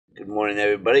Good morning,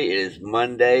 everybody. It is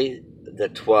Monday, the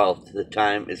 12th. The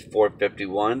time is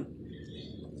 4:51.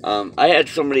 I had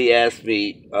somebody ask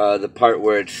me the part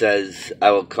where it says,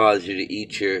 "I will cause you to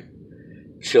eat your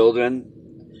children."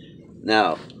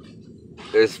 Now,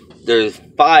 there's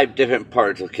five different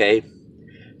parts. Okay,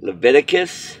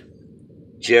 Leviticus,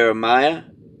 Jeremiah,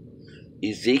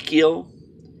 Ezekiel,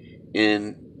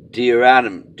 and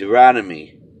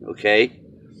Deuteronomy. Okay,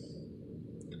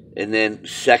 and then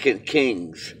Second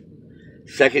Kings.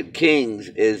 Second Kings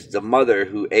is the mother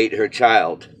who ate her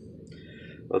child.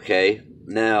 Okay,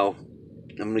 now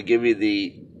I'm going to give you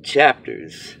the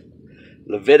chapters.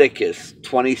 Leviticus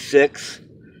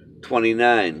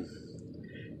 26:29,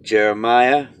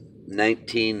 Jeremiah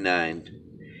 19:9,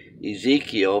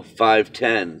 Ezekiel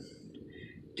 5:10,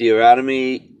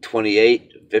 Deuteronomy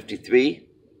 28:53,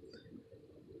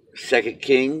 Second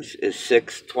Kings is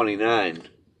 6:29.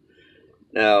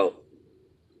 Now,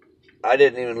 I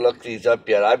didn't even look these up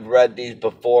yet. I've read these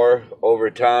before over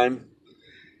time,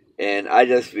 and I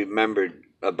just remembered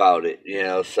about it,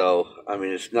 So, I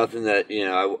mean, it's nothing that,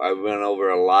 I went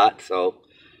over a lot, so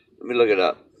let me look it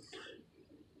up.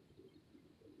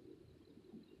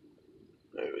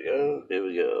 There we go. There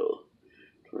we go.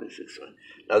 26.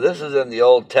 Now, this is in the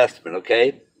Old Testament,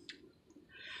 okay?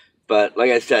 But like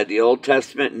I said, the Old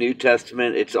Testament, New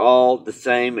Testament, it's all the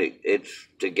same. It's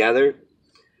together.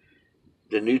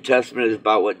 The New Testament is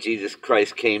about what Jesus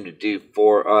Christ came to do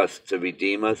for us, to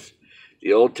redeem us.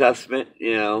 The Old Testament,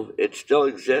 it still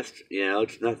exists.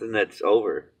 It's nothing that's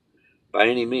over by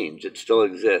any means. It still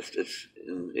exists.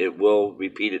 It will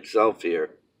repeat itself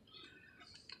here.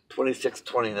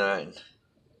 26:29.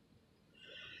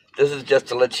 This is just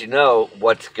to let you know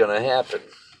what's going to happen,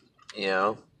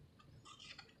 And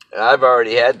I've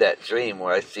already had that dream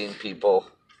where I've seen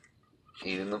people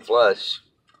eating the flesh.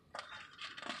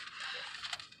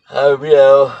 I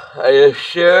just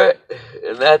share it,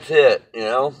 and that's it,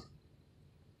 Yeah,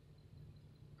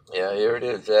 here it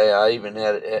is. I even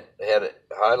had it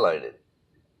highlighted.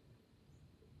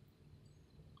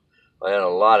 I had a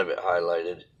lot of it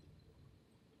highlighted.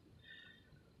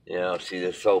 See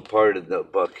this whole part of the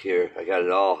book here. I got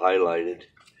it all highlighted.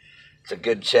 It's a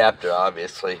good chapter,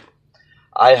 obviously.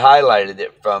 I highlighted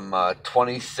it from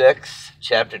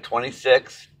chapter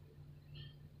 26,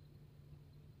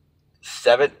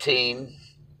 17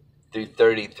 through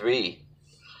 33.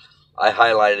 I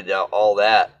highlighted all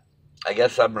that. I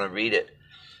guess I'm going to read it.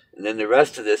 And then the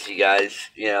rest of this, you guys,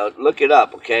 look it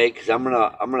up, okay? Because I'm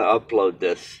gonna upload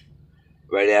this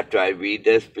right after I read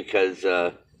this, because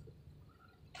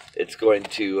it's going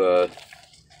to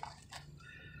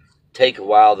take a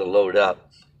while to load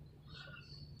up.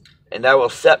 And I will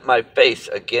set my face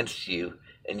against you,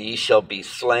 and ye shall be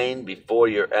slain before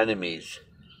your enemies.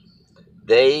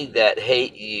 They that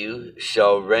hate you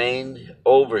shall reign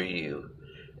over you,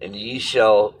 and ye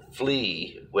shall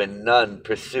flee when none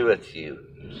pursueth you.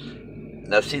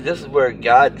 Now, see, this is where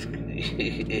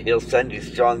He'll send you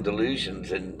strong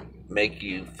delusions and make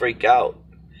you freak out.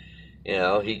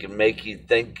 He can make you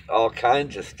think all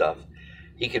kinds of stuff.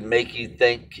 He can make you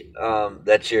think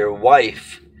that your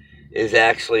wife is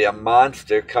actually a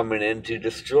monster coming in to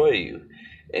destroy you.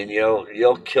 And,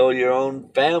 you'll kill your own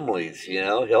families,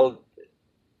 He'll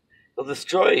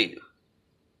destroy you.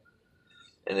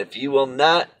 And if you will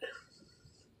not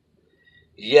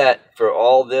yet for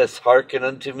all this hearken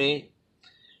unto me,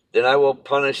 then I will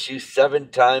punish you 7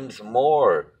 times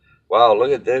more. Wow,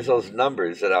 look at, there's those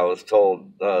numbers that I was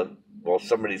told.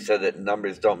 Somebody said that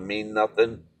numbers don't mean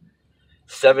nothing.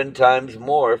 7 times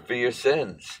more for your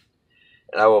sins.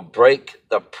 And I will break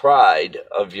the pride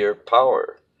of your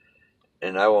power.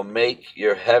 And I will make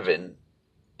your heaven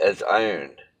as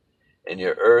iron, and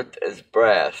your earth as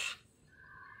brass.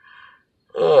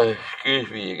 Oh, excuse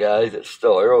me, you guys, it's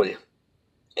still early.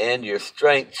 And your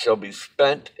strength shall be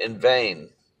spent in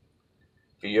vain,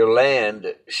 for your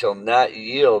land shall not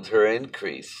yield her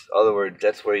increase. In other words,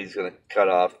 that's where he's going to cut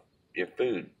off your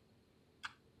food.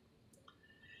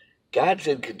 God's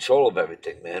in control of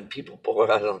everything, man. People, boy,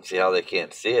 I don't see how they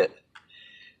can't see it.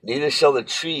 Neither shall the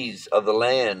trees of the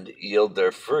land yield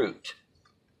their fruit.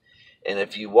 And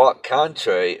if you walk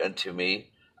contrary unto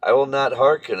me, I will not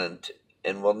hearken unto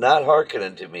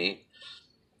me.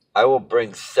 I will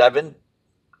bring 7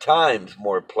 times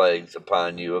more plagues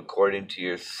upon you according to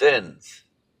your sins.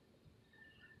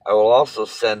 I will also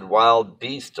send wild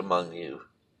beasts among you,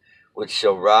 which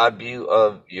shall rob you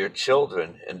of your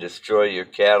children and destroy your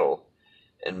cattle,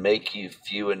 and make you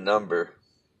few in number.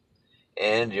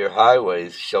 And your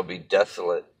highways shall be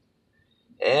desolate.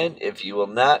 And if you will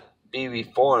not be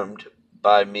reformed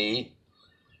by me,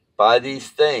 by these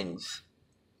things,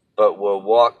 but will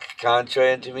walk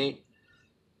contrary unto me,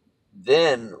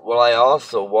 then will I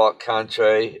also walk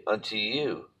contrary unto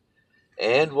you,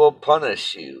 and will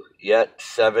punish you yet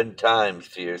 7 times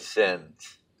for your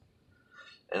sins.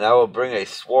 And I will bring a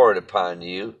sword upon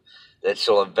you that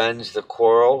shall avenge the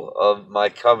quarrel of my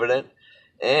covenant,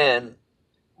 and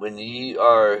when ye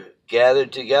are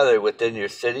gathered together within your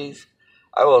cities,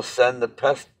 I will send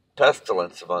the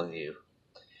pestilence among you,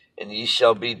 and ye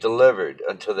shall be delivered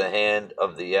unto the hand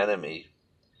of the enemy.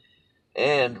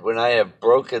 And when I have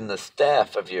broken the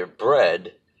staff of your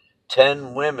bread,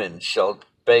 10 women shall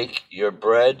bake your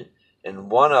bread in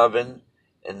one oven,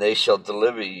 and they shall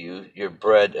deliver you your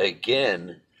bread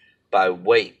again by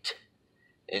weight,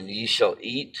 and ye shall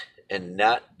eat and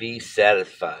not be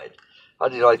satisfied. How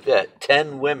do you like that?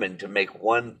 10 women to make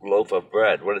 1 loaf of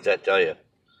bread. What does that tell you?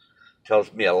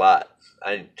 Tells me a lot.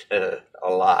 A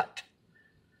lot.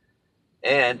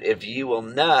 And if ye will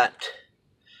not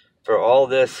for all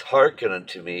this hearken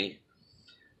unto me,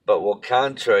 but will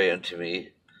contrary unto me,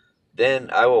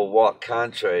 then I will walk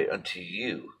contrary unto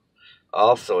you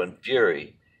also in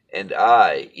fury, and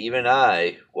I, even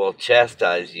I, will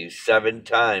chastise you 7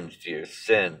 times for your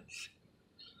sins.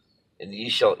 And ye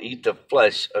shall eat the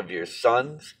flesh of your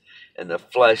sons, and the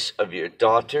flesh of your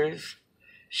daughters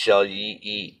shall ye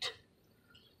eat.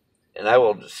 And I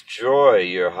will destroy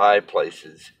your high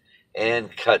places,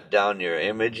 and cut down your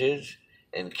images,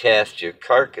 and cast your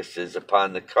carcasses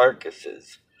upon the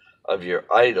carcasses of your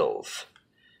idols.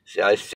 See, I